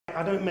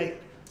I don't make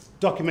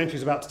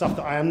documentaries about stuff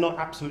that I am not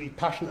absolutely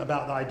passionate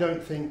about, that I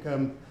don't think,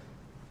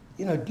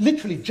 you know,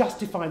 literally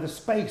justify the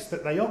space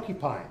that they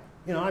occupy.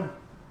 You know,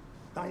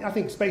 I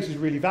think space is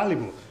really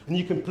valuable, and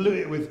you can pollute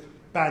it with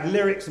bad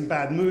lyrics and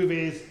bad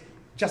movies,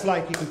 just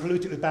like you can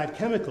pollute it with bad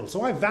chemicals.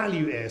 So I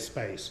value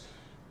airspace,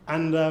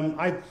 and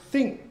I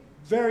think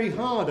very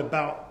hard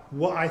about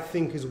what I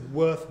think is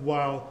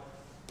worthwhile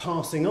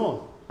passing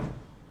on. Do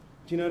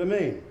you know what I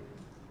mean?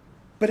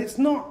 But it's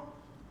not,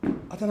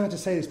 I don't know how to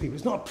say this, people,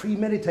 it's not a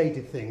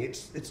premeditated thing.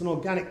 It's an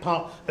organic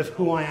part of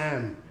who I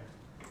am.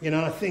 You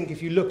know, I think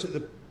if you looked at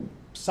the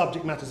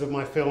subject matters of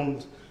my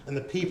films and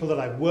the people that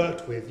I've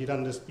worked with, you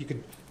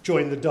could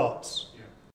join the dots.